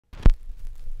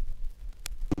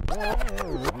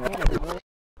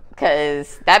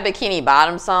Cause that Bikini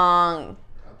Bottom song,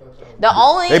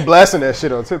 they blasting that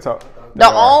shit on TikTok.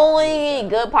 The only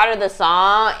good part of the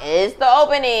song is the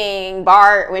opening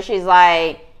part when she's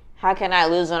like, "How can I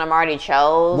lose when I'm already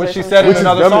chose?" What she said in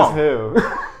another song.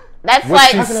 That's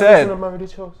what like she said.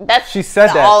 She said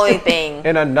the that only thing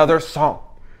in another song.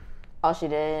 Oh, she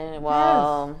did.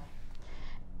 Well,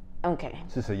 okay.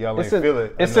 She said, "Y'all ain't feel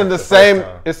it." It's in the same.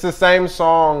 It's the same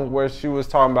song where she was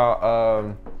talking about.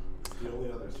 The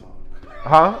only other song.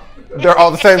 Huh? They're all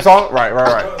the same song. Right.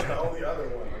 That's the only other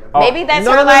one. Maybe that's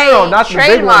her like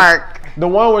trademark. The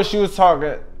one where she was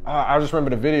talking. I just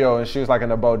remember the video, and she was like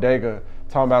in a bodega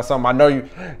talking about something.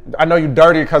 I know you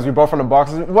dirty because we both from the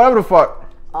boxes. Whatever the fuck.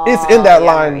 It's in that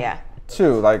line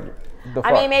too. Like the fuck.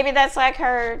 I mean, maybe that's like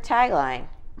her tagline.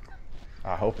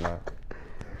 I hope not.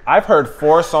 I've heard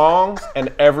 4 songs,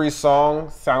 and every song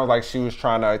sounds like she was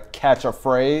trying to catch a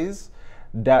phrase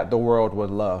that the world would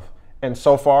love. And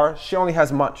so far, she only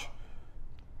has much.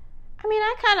 I mean,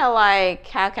 I kind of like,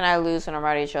 how can I lose when I'm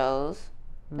already chose?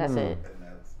 That's it.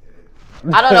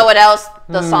 I don't know what else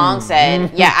the song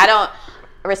said. Yeah, I don't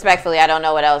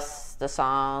know what else the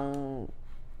song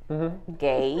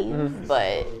gave,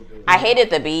 but I hated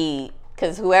the beat.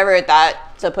 Because whoever thought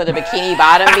to put a Bikini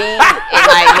Bottom beat and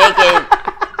like make it,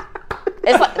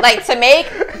 it's like to make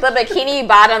the Bikini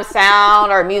Bottom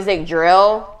sound or music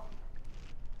drill.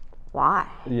 Why?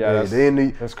 Yeah,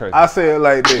 that's crazy. I say it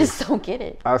like this. I just don't get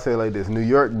it. I say it like this. New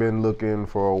York been looking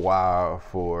for a while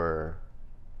for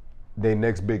their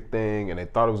next big thing, and they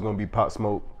thought it was gonna be Pop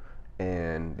Smoke,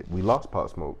 and we lost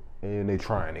Pop Smoke. And they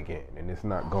trying again, and it's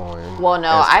not going. Well,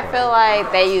 no, I feel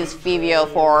like they use Fivio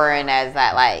Foreign as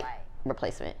that like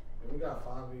replacement. We got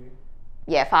Favi.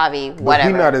 Yeah, Favi, But whatever.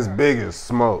 he not as big as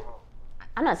Smoke.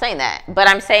 I'm not saying that, but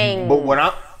I'm saying. But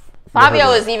what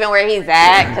Fabio is even where he's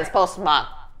at because Post Smoke,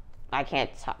 I can't.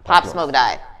 Pop Smoke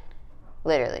died,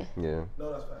 literally. Yeah.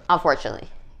 No, that's fact. Unfortunately,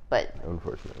 but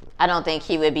I don't think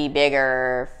he would be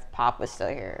bigger if Pop was still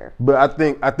here. But I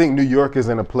think New York is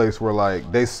in a place where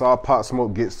like they saw Pop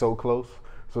Smoke get so close,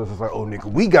 so it's just like, oh nigga,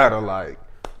 we gotta like.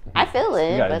 I feel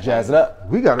it. You gotta jazz it up.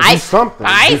 We gotta do something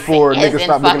before niggas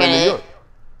stop looking at New York.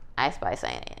 Ice Spice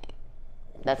ain't it.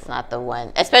 That's not the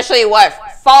one. Especially what?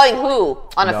 Falling who?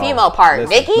 On a female part.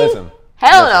 Nicki?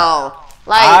 Hell no.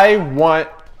 Like I want.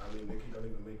 I mean, Nicki don't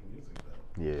even make music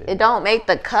though. Yeah. It don't make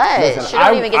the cut. Listen, she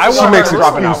don't even get to she makes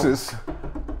drop an excuses.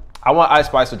 album. I want Ice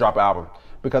Spice to drop an album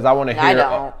because I want to hear. I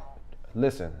don't.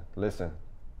 Listen.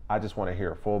 I just want to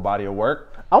hear a full body of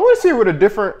work. I want to see her with a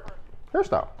different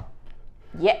hairstyle.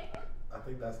 Yeah. I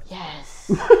think that's Yes.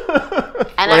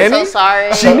 And I'm so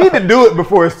sorry. She need to do it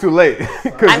before it's too late.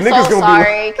 I'm so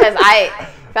sorry because I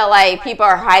felt like people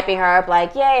are hyping her up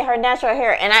like, yay, her natural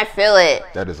hair. And I feel it.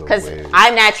 That is a because wig.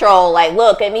 I'm natural. Like,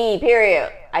 look at me,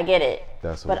 period. I get it.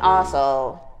 That's a but wig.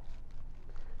 also,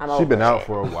 I'm over it. She been out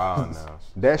for a while now.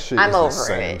 That shit is the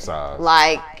same size.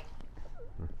 Like,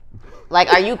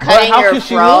 are you cutting your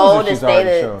fro to stay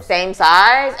the same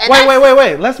size? And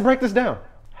wait. Let's break this down.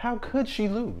 How could she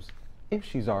lose if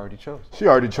she's already chosen? She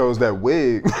already chose that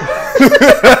wig.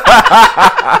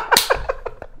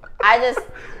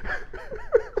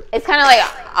 It's kind of like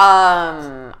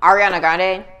Ariana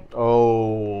Grande.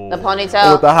 Oh. The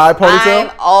ponytail. With the high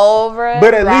ponytail? I'm over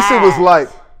But at least it was like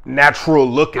natural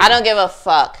looking. I don't give a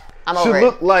fuck. I'm over it. She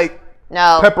looked like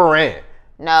No. Pepper Ann.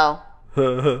 No. I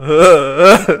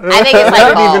think it's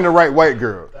like not even the right white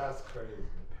girl. That's crazy.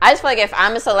 I just feel like if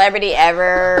I'm a celebrity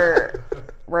ever,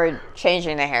 we're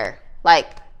changing the hair. Like,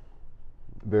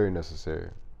 very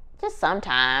necessary. just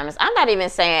sometimes. I'm not even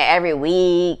saying every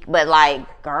week, but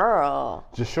like, girl,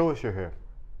 Just show us your hair.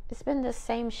 it's been the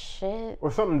same shit.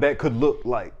 Or something that could look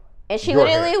like. And she your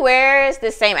literally hair. wears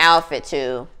the same outfit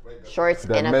too. Shorts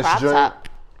That and a mesh crop joint? top.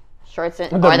 Shorts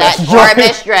and, The or mesh that or a joint.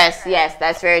 mesh dress. Yes,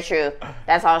 that's very true.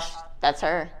 That's all. That's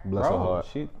her. Bless her Bro, heart.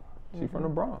 she from the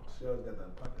Bronx. She always got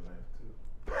that pocket knife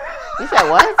too. You said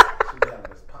what? She got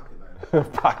this pocket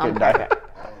knife. Pocket knife.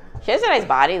 She has a nice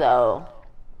body though.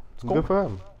 Good for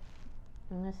him.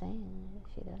 I'm not saying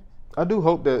she does. I do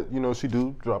hope that, she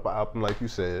do drop an album like you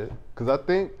said. Because I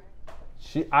think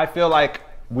I feel like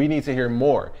we need to hear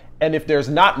more. And if there's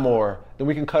not more, then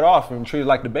we can cut off and treat it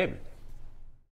like the baby.